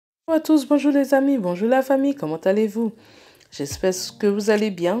Bonjour à tous, bonjour les amis, bonjour la famille, comment allez-vous? J'espère que vous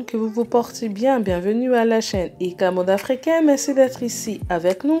allez bien, que vous vous portez bien. Bienvenue à la chaîne Mode Africaine, merci d'être ici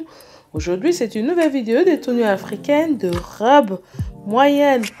avec nous. Aujourd'hui, c'est une nouvelle vidéo des tenues africaines, de robes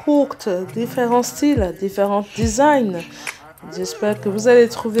moyennes, courtes, différents styles, différents designs. J'espère que vous allez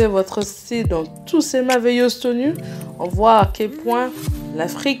trouver votre style dans toutes ces merveilleuses tenues. On voit à quel point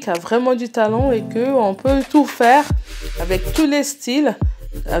l'Afrique a vraiment du talent et qu'on peut tout faire avec tous les styles,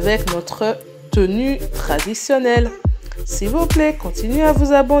 avec notre tenue traditionnelle. S'il vous plaît, continuez à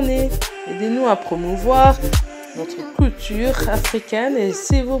vous abonner. Aidez-nous à promouvoir notre culture africaine. Et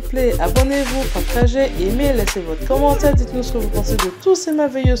s'il vous plaît, abonnez-vous, partagez, aimez, laissez votre commentaire. Dites-nous ce que vous pensez de toutes ces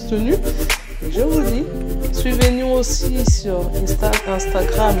merveilleuses tenues. Et je vous dis, suivez-nous aussi sur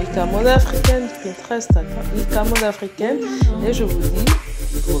Instagram, Modèle Africaine, Très, Modèle Africaine. Et je vous dis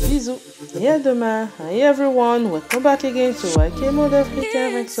gros bisous. Et à demain. Hi everyone, welcome back again to Modèle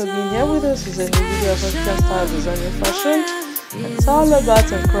Africaine. Thanks for being here with us. This is a new video of African style design and fashion. It's all about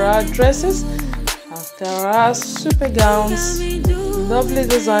Ankara dresses, Ankara super gowns, lovely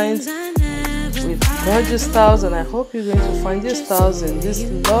designs with gorgeous styles, and I hope you're going to find your styles in this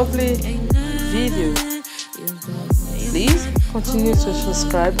lovely video. Please continue to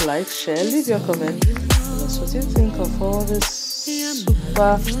subscribe, like, share, leave your comment. Tell us what you think of all these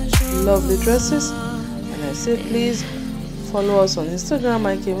super lovely dresses. And I say please follow us on Instagram,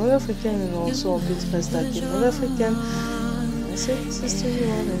 Modèle Africaine, and also on Pinterest, Modèle Africaine. I say this is to you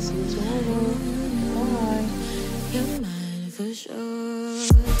all, and see you tomorrow. Bye. You're mine for sure.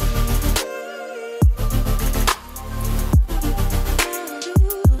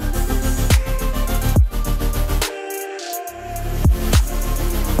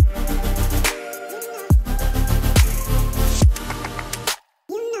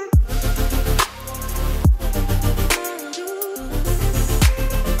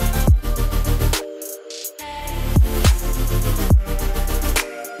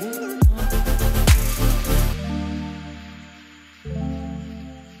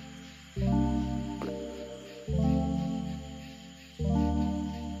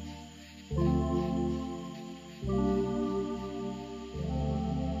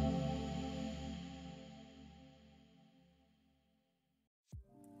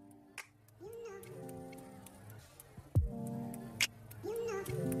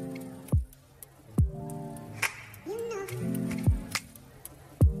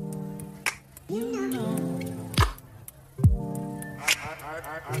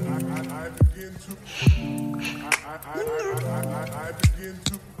 I begin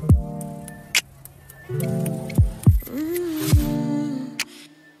to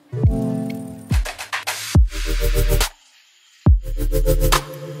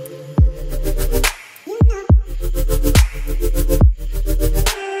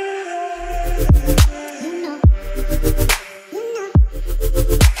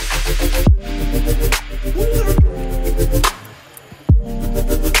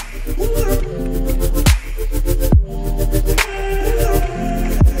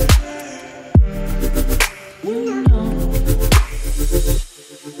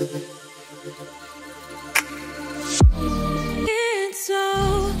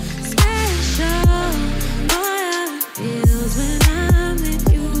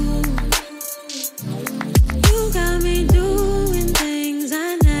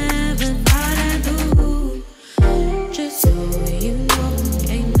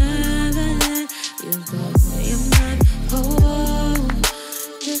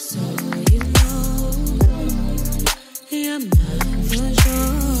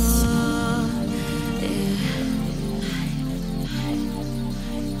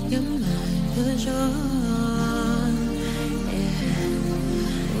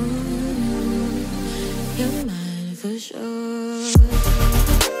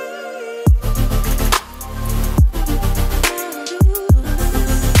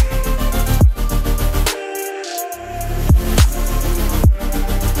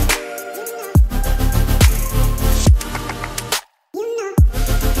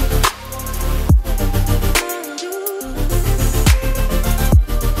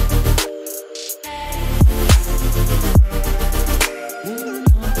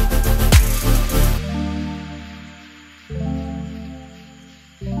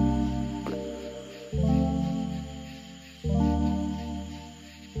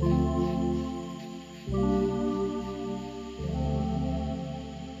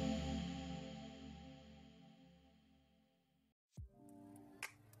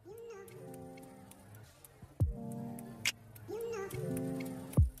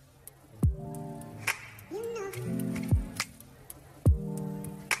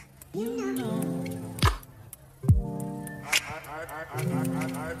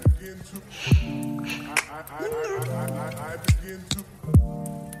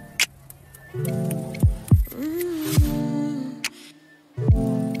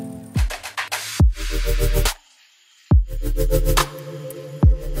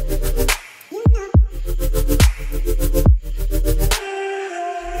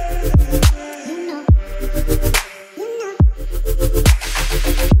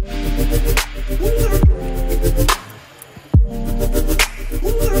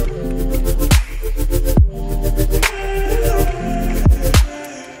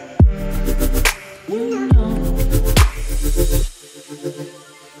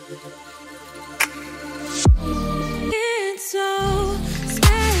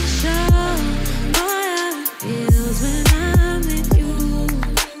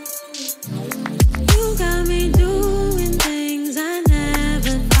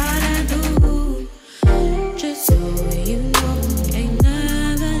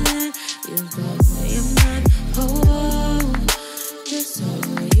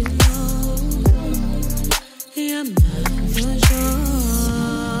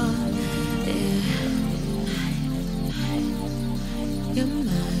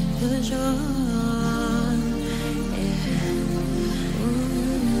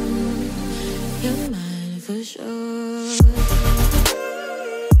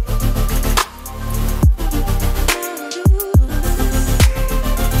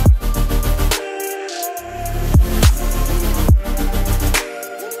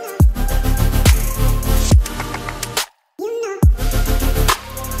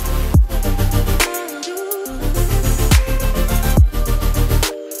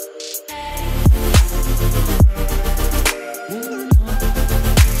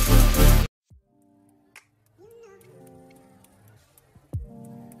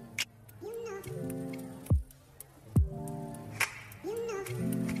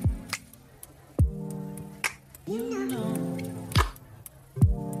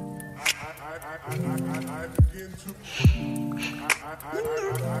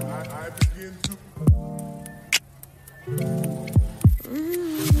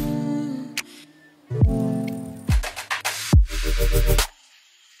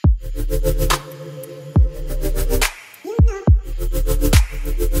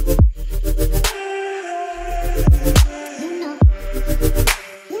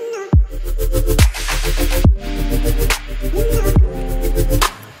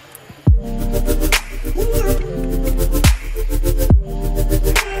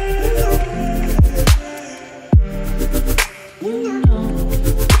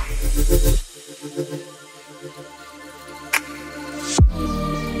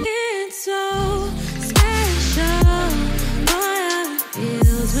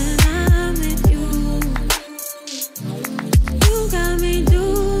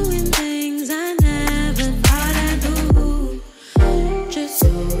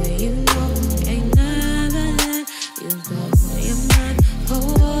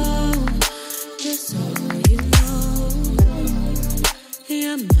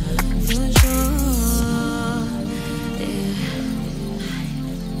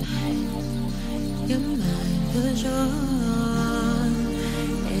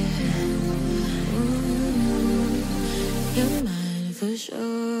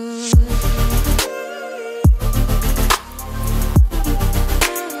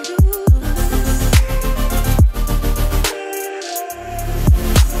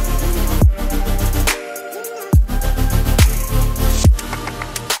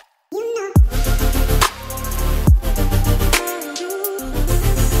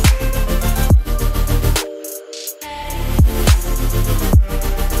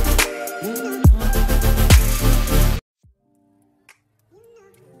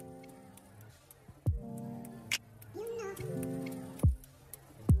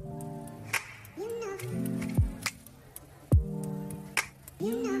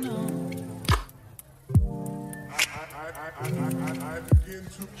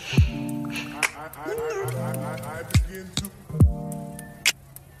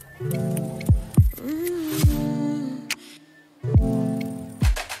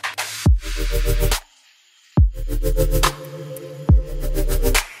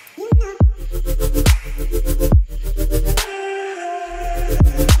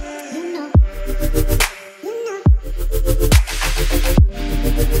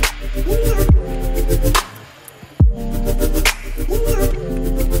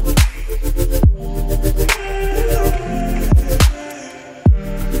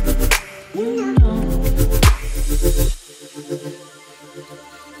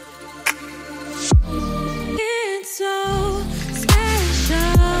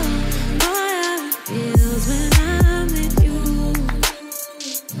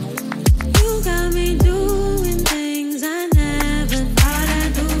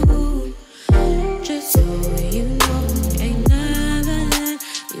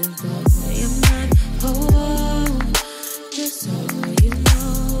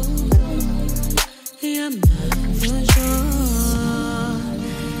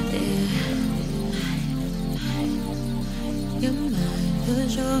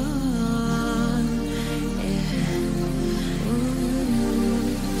sure.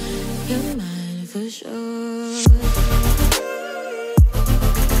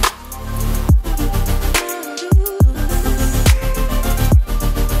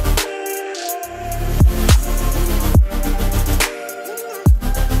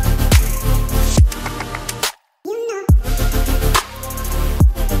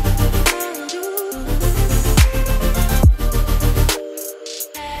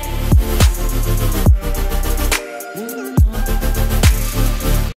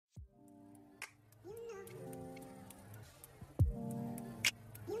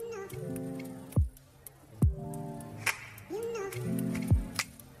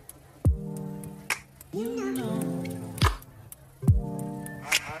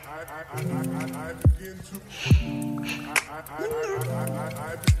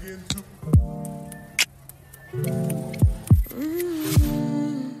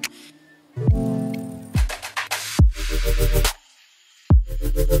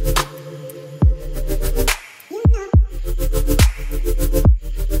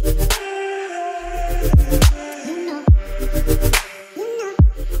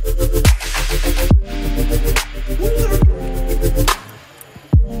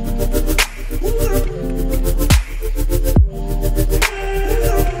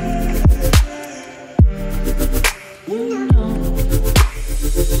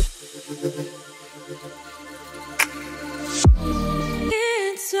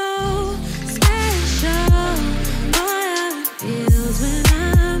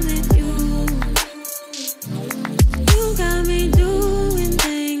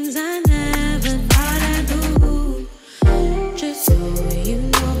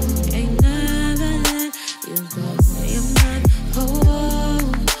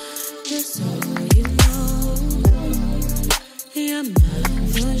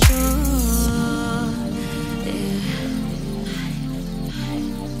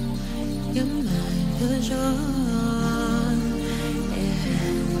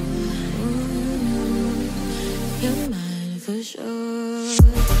 You're mine for sure.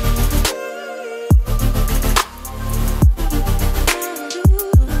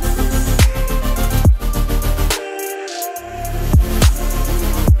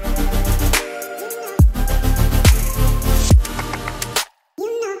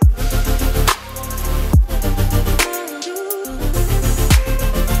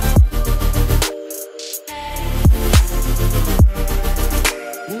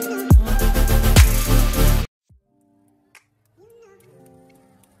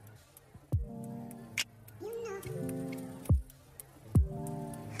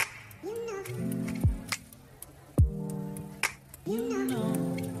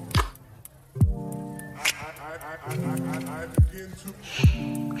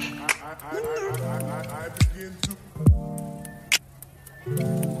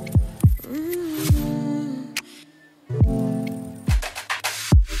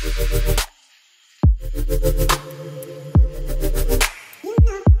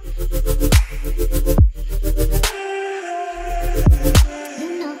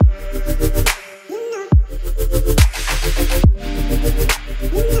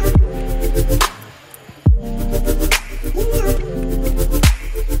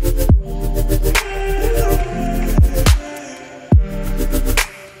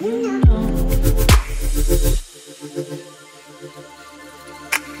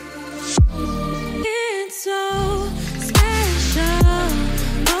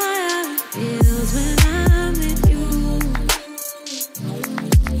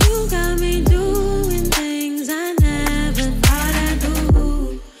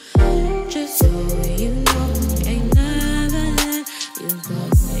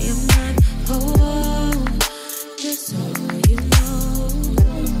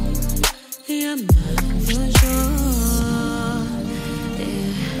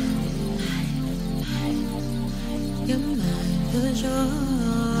 You're mine for sure.